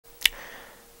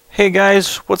Hey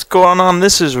guys, what's going on?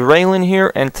 This is Raylan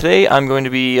here, and today I'm going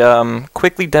to be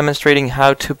quickly demonstrating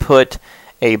how to put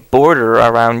a border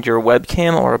around your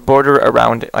webcam, or a border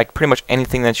around like pretty much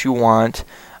anything that you want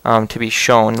to be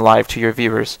shown live to your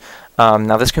viewers.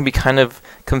 Now this can be kind of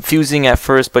confusing at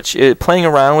first, but playing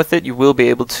around with it, you will be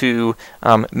able to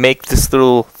make this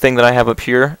little thing that I have up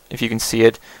here, if you can see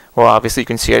it. Well, obviously you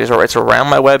can see it. It's around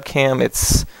my webcam.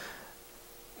 It's,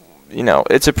 you know,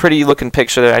 it's a pretty looking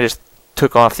picture that I just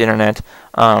took off the internet.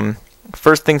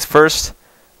 First things first,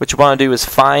 what you want to do is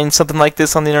find something like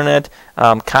this on the internet,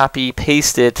 copy,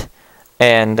 paste it,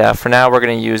 and for now we're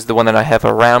going to use the one that I have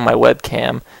around my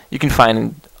webcam. You can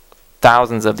find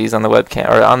thousands of these on the webcam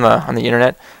or on the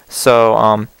internet.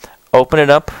 So open it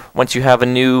up once you have a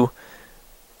new,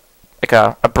 like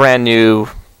a brand new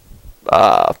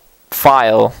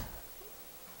file,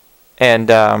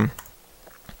 and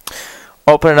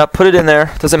open it up, put it in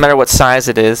there. Doesn't matter what size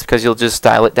it is, because you'll just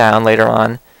dial it down later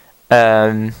on.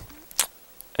 And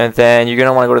then you're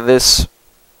gonna want to go to this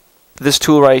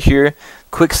tool right here,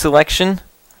 quick selection.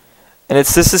 And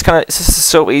this is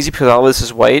so easy because all this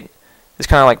is white. Just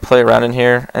kind of like play around in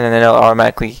here, and then it'll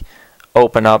automatically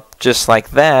open up just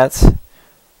like that.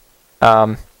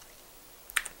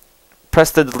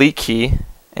 Press the delete key,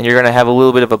 and you're gonna have a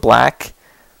little bit of a black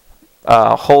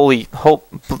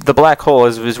the black hole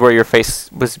is where your face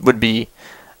would be.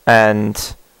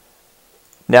 And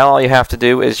now all you have to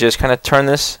do is just kind of turn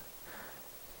this,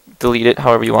 delete it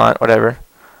however you want, whatever,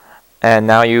 and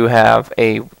now you have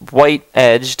a white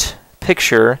edged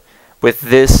picture with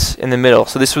this in the middle.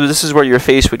 So this is where your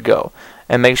face would go.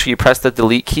 And make sure you press the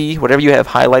delete key. Whatever you have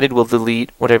highlighted will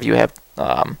delete whatever you have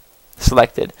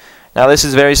selected. Now this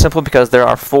is very simple because there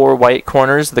are 4 white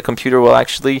corners. The computer will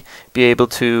actually be able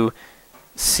to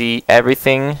see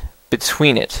everything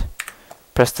between it.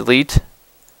 Press delete,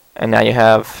 and now you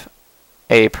have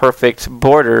a perfect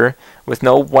border with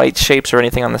no white shapes or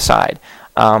anything on the side.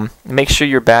 Make sure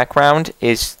your background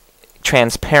is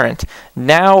transparent.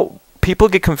 Now people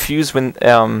get confused when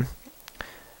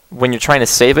you're trying to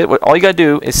save it. All you gotta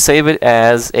do is save it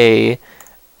as a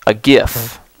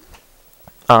GIF.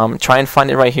 Try and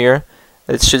find it right here.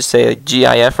 It should say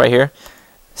GIF right here.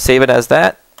 Save it as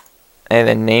that, and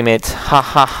then name it ha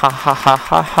ha ha ha ha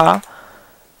ha ha.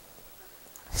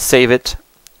 Save it,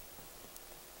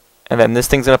 and then this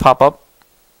thing's gonna pop up.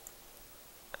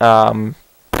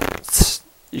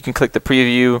 You can click the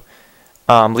preview.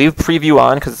 Leave preview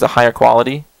on because it's a higher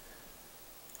quality.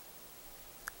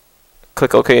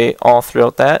 Click OK all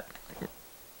throughout that,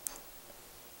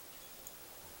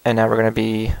 and now we're gonna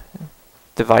be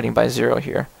dividing by 0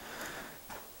 here.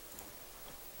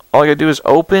 All you gotta do is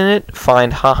open it,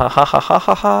 find ha ha ha ha ha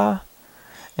ha ha,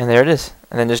 and there it is.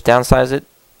 And then just downsize it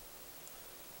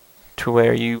to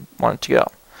where you want it to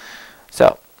go.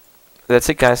 So that's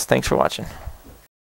it, guys. Thanks for watching.